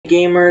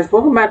gamers,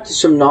 welcome back to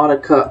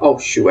Subnautica. Oh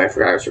shoot, I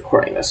forgot I was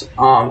recording this.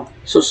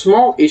 So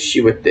small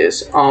issue with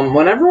this.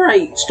 Whenever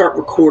I start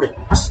recording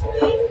this,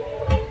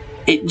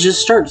 it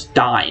just starts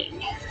dying.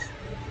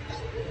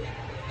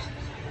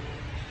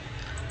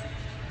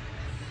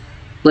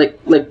 Like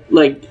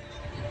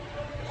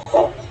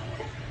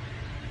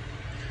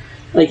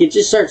it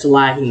just starts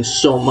lagging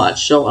so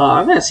much. So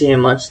I'm gonna see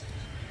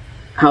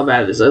how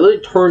bad it is. I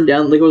literally turned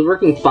down, like it was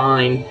working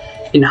fine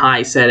in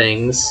high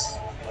settings.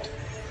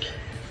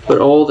 But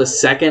the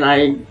second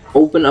I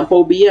open up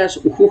OBS,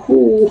 it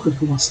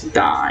wants to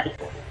die.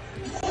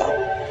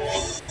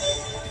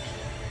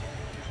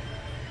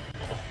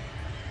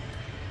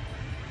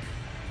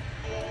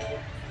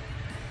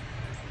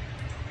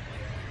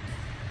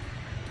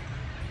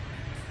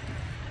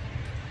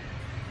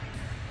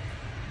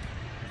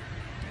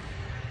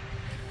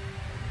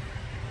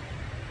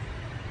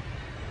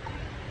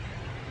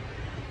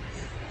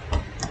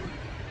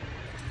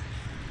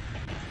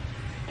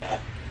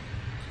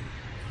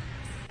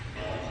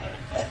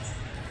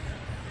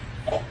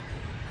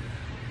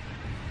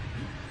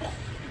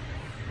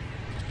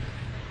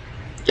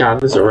 God,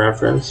 this is a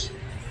reference.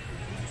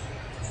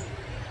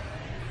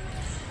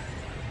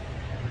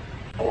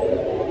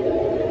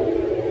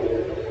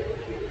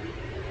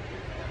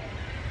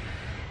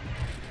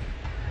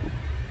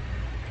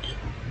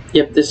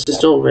 Yep, this is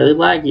still really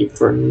laggy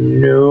for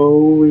no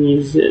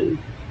reason.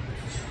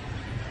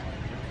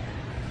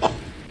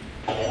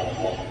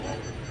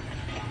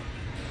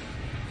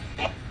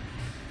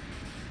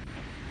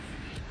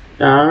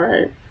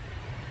 Alright.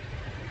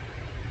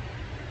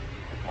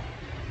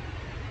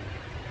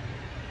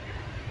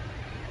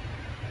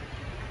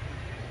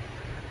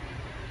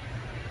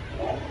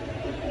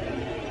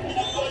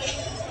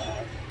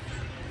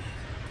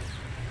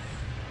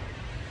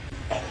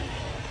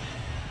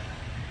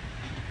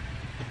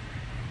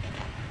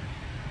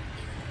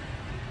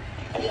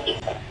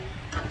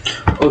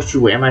 Oh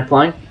shoot, wait, am I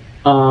flying?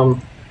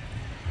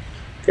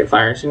 Okay,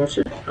 fire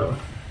extinguisher. Oh.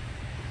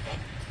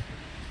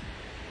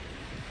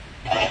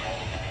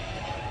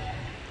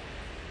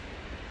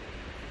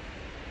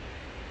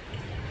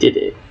 Did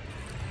it.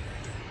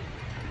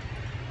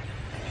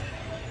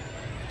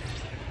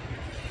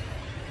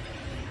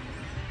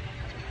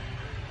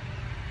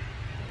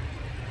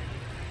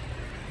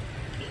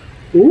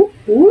 Ooh,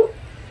 ooh.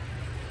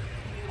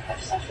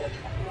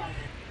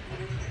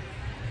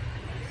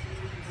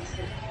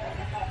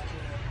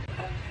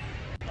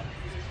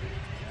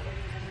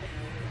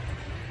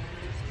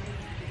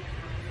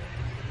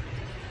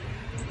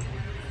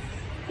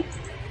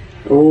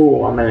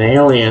 Oh, I'm an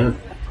alien.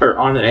 Or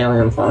on an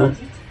alien planet.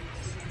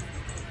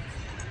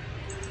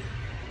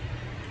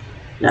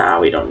 Nah,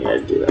 we don't need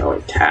to do that.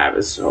 Oh, tab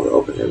is so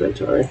open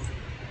inventory.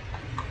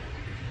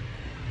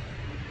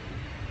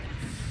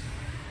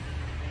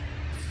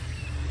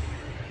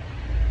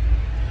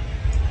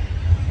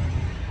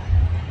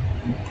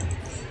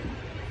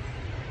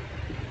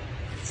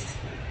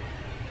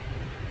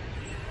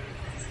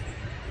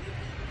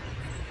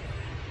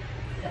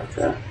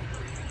 Okay.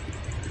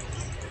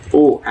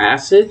 Oh,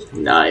 acid?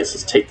 Nice.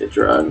 Let's take the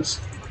drugs.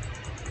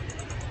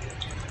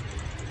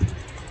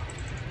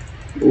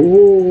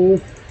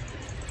 Ooh.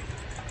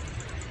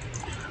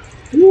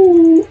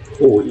 Ooh.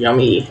 Oh,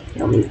 yummy.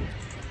 Yummy.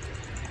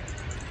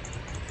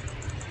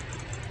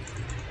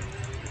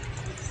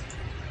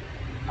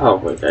 Oh,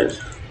 wait, guys.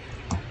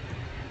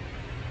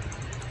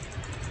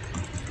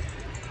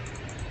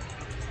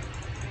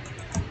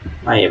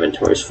 My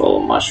inventory's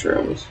full of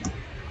mushrooms.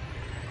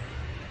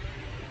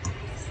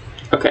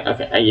 Okay,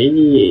 okay.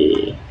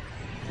 Yeah.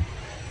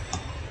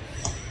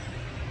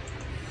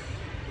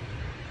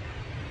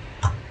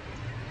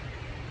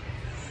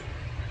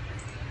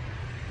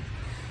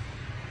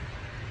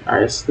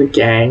 Alright, this is the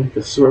gang.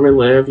 This is where we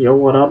live. Yo,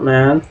 what up,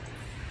 man?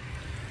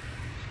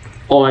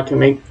 Oh, I can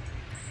make...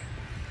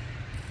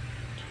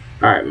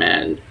 Alright,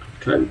 man.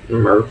 Can I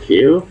murk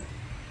you?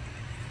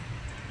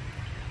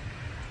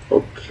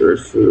 Oh,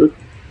 cured food.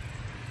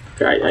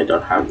 Okay, I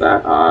don't have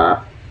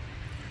that.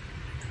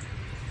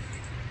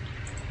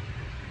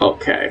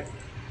 Okay.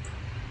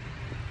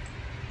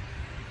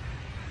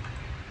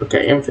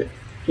 Okay,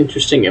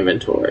 interesting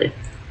inventory.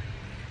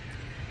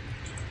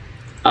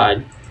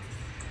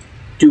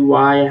 Do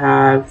I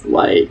have,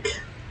 like...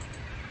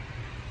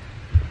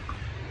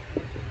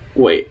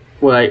 Wait,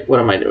 what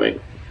am I doing?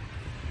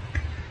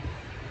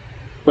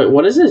 Wait,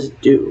 what does this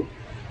do?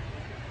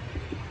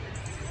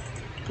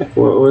 Like,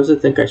 what does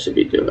it think I should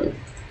be doing?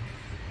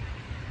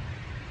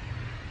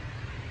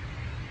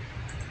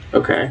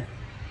 Okay.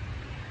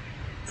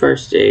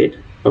 First aid.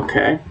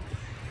 Okay.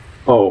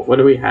 Oh, what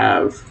do we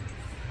have?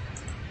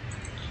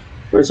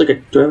 Where's do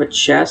I have a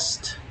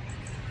chest?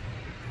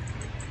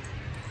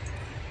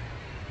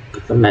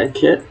 The med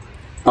kit.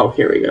 Oh,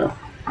 here we go.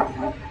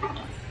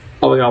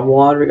 Oh, we got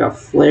water, we got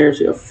flares,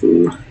 we got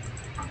food.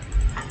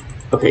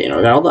 Okay,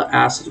 we got all the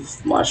acid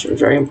mushrooms,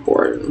 very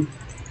important.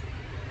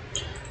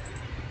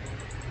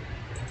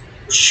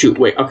 Shoot,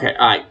 wait, okay,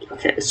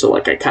 so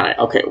I kinda,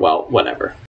 okay, well, whatever.